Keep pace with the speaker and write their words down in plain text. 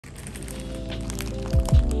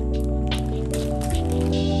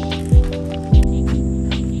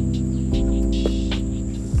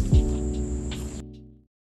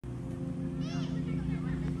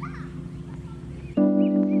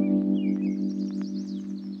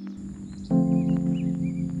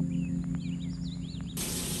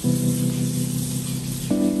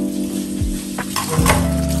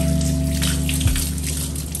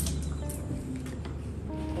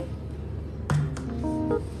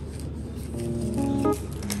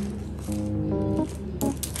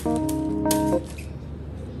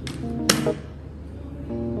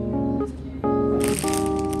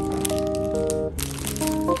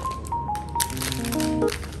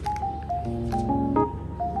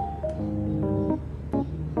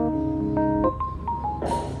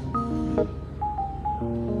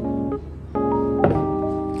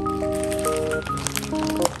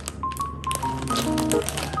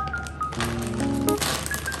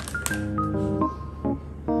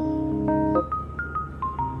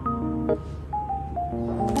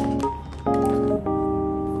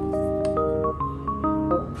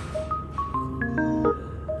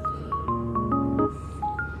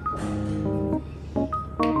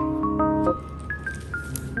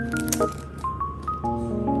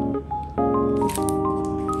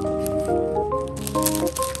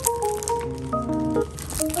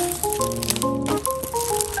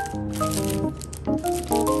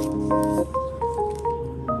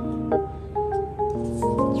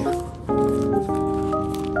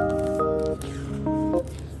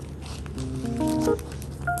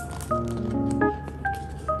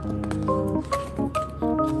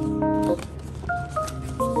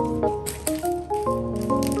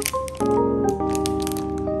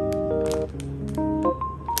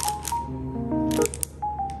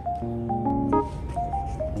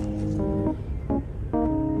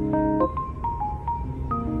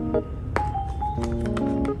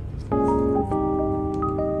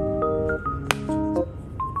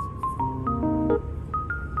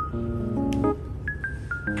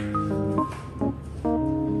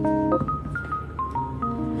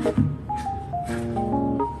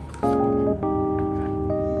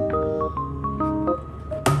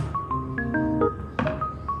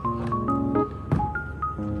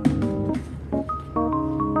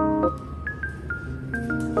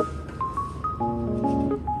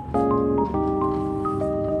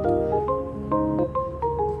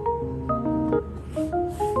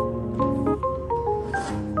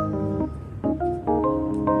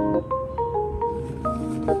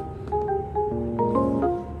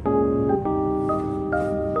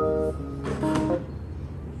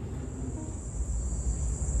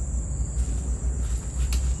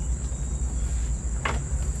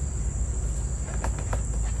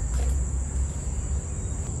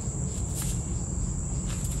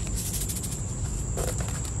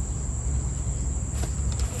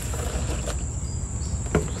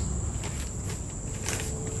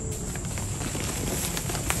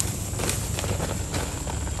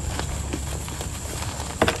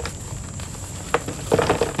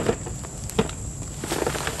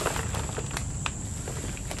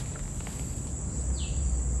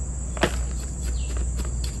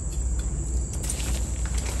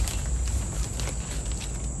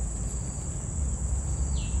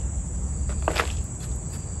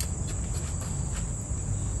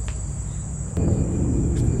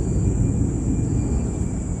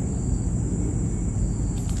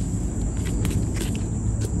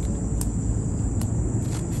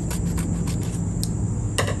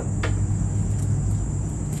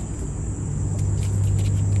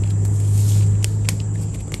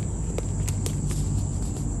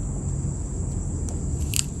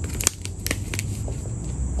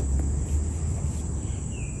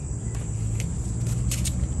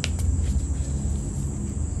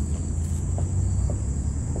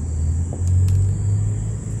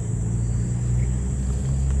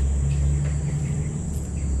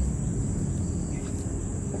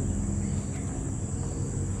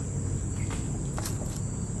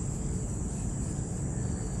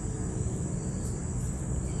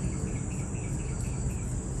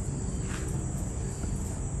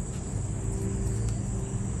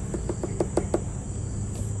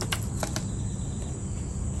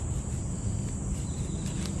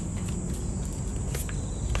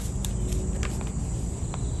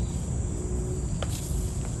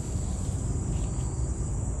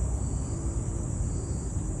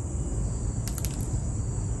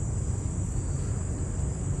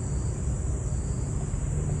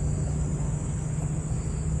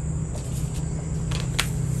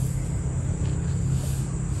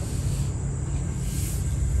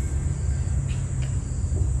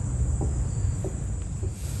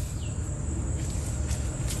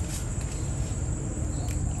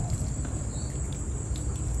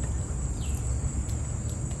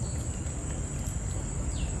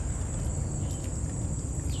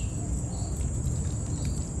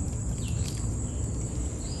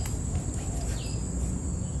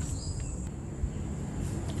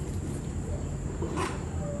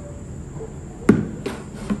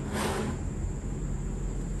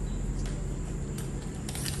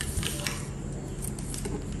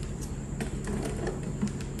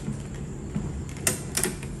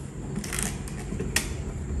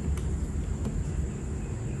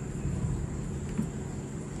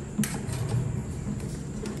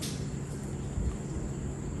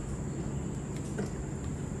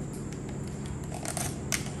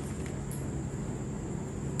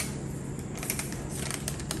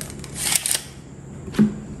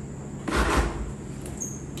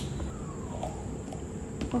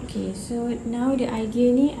Okay, so now the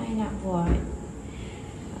idea ni I nak buat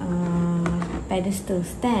pedestal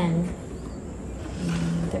stand,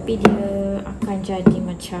 tapi dia akan jadi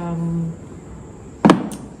macam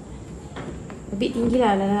lebih tinggi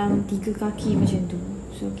lah, dalam 3 kaki macam tu.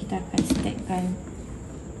 So kita akan stackkan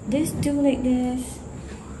this two like this.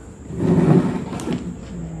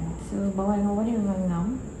 So bawah dengan bawah ni memang ngam.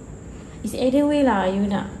 It's either way lah, you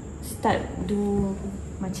nak start do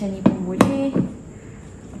macam ni pun boleh,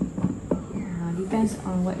 depends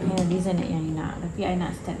on what kind of design yang you nak. Tapi I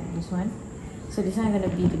nak start with this one. So this one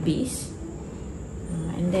gonna be the base.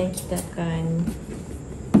 And then kita akan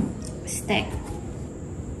stack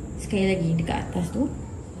sekali lagi dekat atas tu.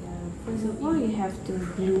 First of all, you have to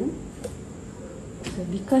glue. So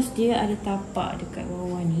because dia ada tapak dekat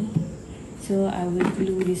bawah ni, so I will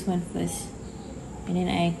glue this one first. And then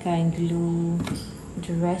I akan glue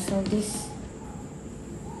the rest of this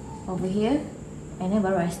over here. And then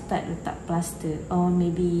baru I start letak plaster. Or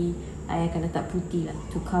maybe I akan letak putih lah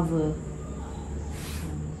to cover.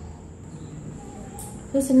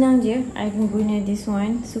 So senang je. I akan guna this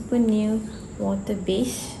one, super new water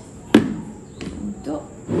base, untuk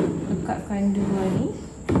lekatkan dua ni.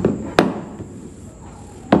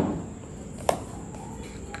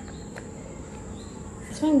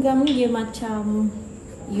 This one gum ni dia macam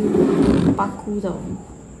you paku tau.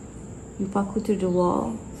 You paku to the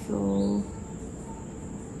wall. So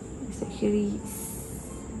it's actually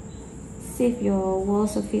save your wall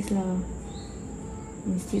surface lah,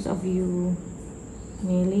 instead of you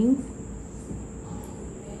nailing.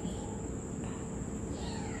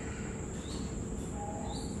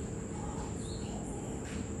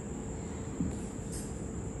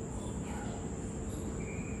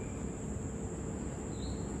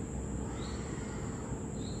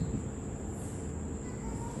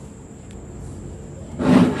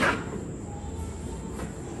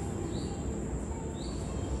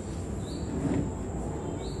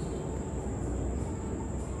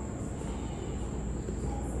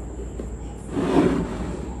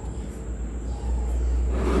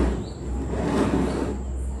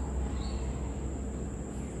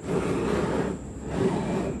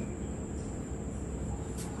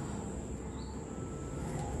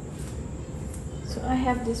 So I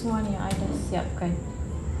have this one yang I dah siapkan.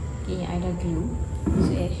 Okay, yang I dah glue.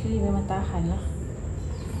 So actually memang tahan lah.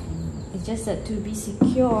 It's just that to be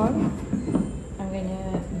secure, I'm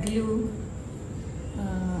gonna glue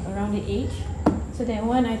around the edge. So that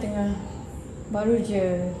one I tengah baru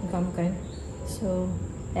je gamkan. So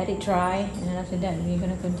let it dry, and then after that we're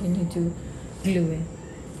gonna continue to glue it.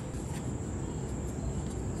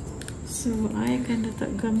 So I akan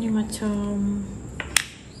letak gum ni macam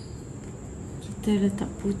kita letak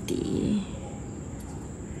putih,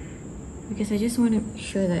 because I just want to make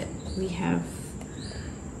sure that we have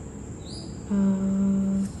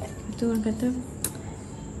apa orang kata,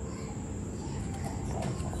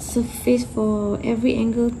 surface for every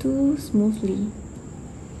angle tu smoothly.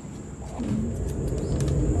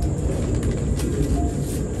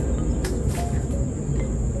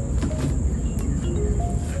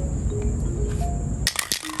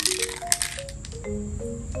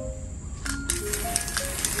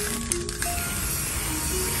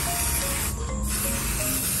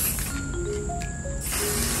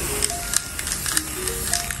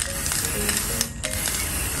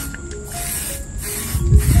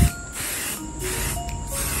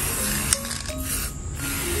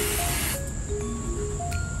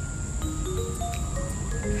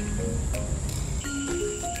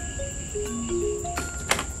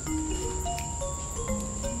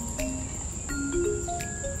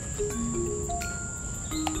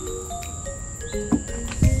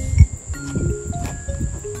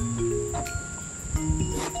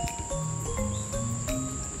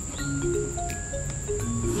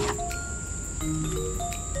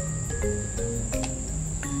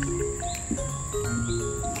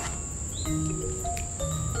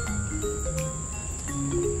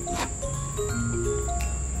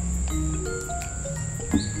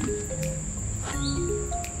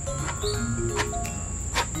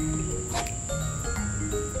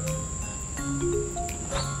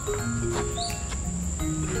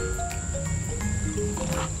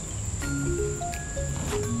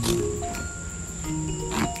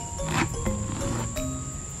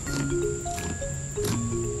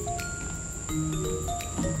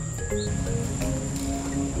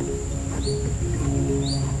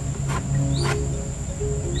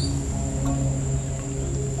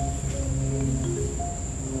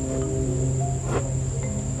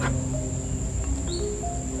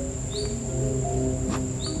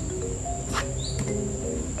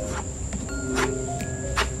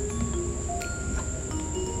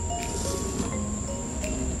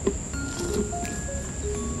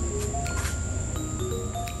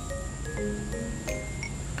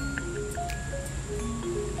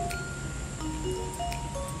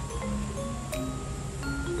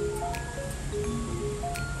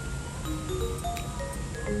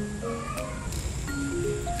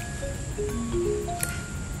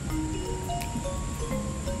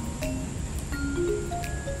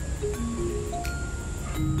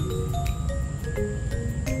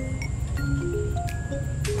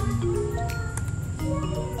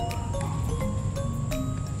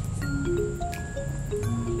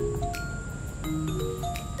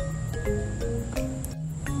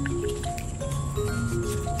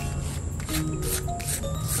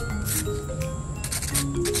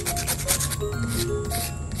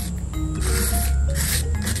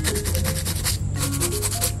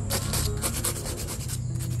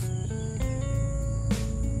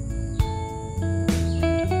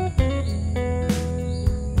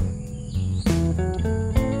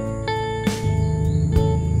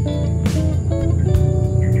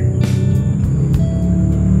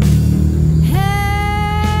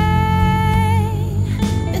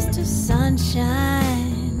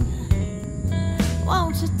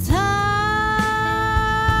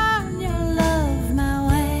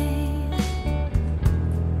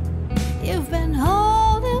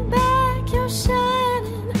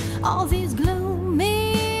 all these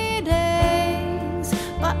gloomy days,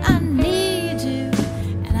 but I need you,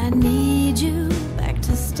 and I need you back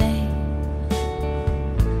to stay.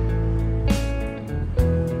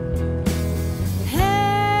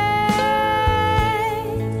 Hey,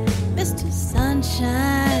 Mr.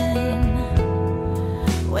 Sunshine,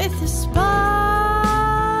 with your sparkling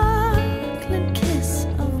kiss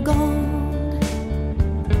of gold,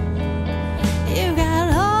 you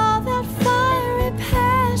got all that fiery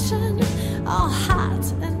passion, all